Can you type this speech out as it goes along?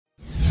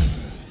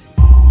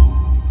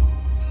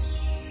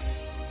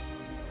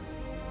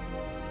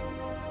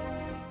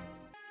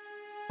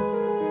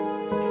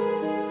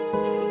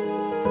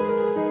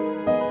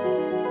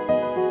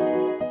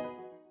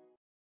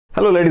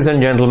Hello ladies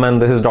and gentlemen,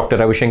 this is Dr.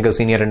 Ravi,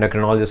 Senior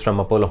Endocrinologist from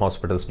Apollo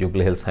Hospitals,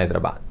 Jubilee Hills,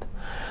 Hyderabad.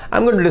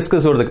 I'm going to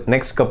discuss over the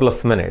next couple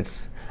of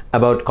minutes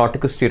about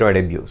corticosteroid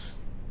abuse.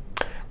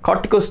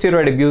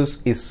 Corticosteroid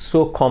abuse is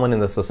so common in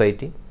the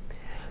society.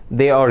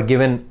 They are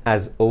given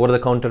as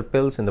over-the-counter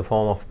pills in the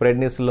form of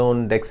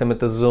prednisolone,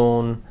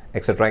 dexamethasone,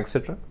 etc.,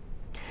 etc.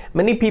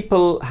 Many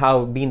people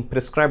have been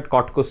prescribed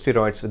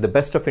corticosteroids with the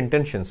best of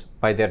intentions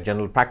by their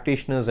general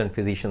practitioners and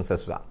physicians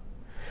as well.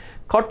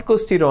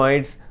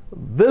 Corticosteroids,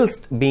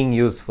 whilst being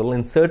useful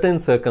in certain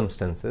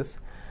circumstances,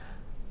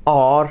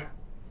 are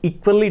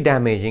equally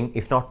damaging,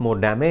 if not more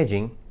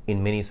damaging,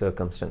 in many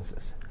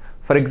circumstances.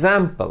 For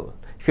example,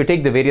 if you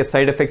take the various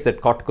side effects that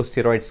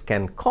corticosteroids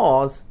can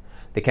cause,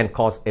 they can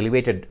cause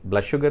elevated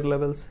blood sugar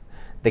levels,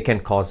 they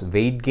can cause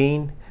weight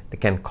gain, they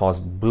can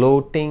cause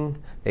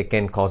bloating, they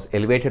can cause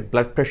elevated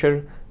blood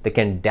pressure, they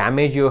can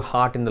damage your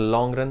heart in the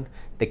long run,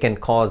 they can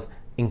cause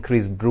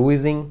increased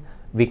bruising,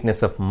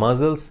 weakness of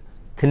muscles,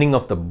 thinning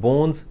of the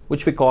bones,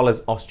 which we call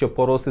as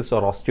osteoporosis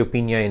or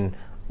osteopenia in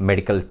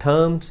medical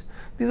terms.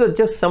 These are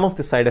just some of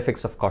the side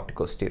effects of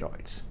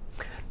corticosteroids.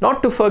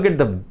 Not to forget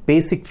the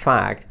basic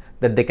fact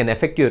that they can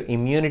affect your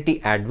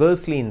immunity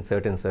adversely in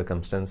certain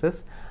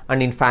circumstances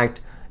and in fact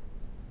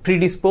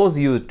predispose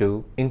you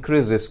to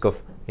increased risk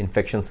of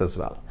infections as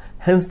well.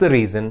 Hence the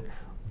reason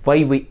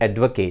why we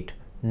advocate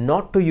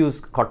not to use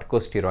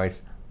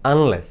corticosteroids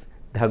unless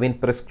they have been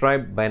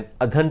prescribed by an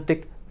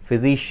authentic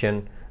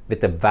physician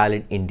with a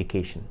valid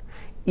indication.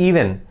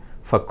 Even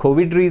for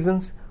COVID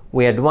reasons,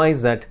 we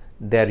advise that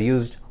they are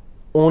used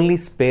only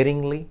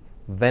sparingly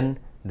when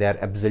they are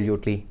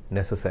absolutely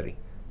necessary.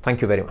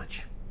 Thank you very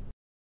much.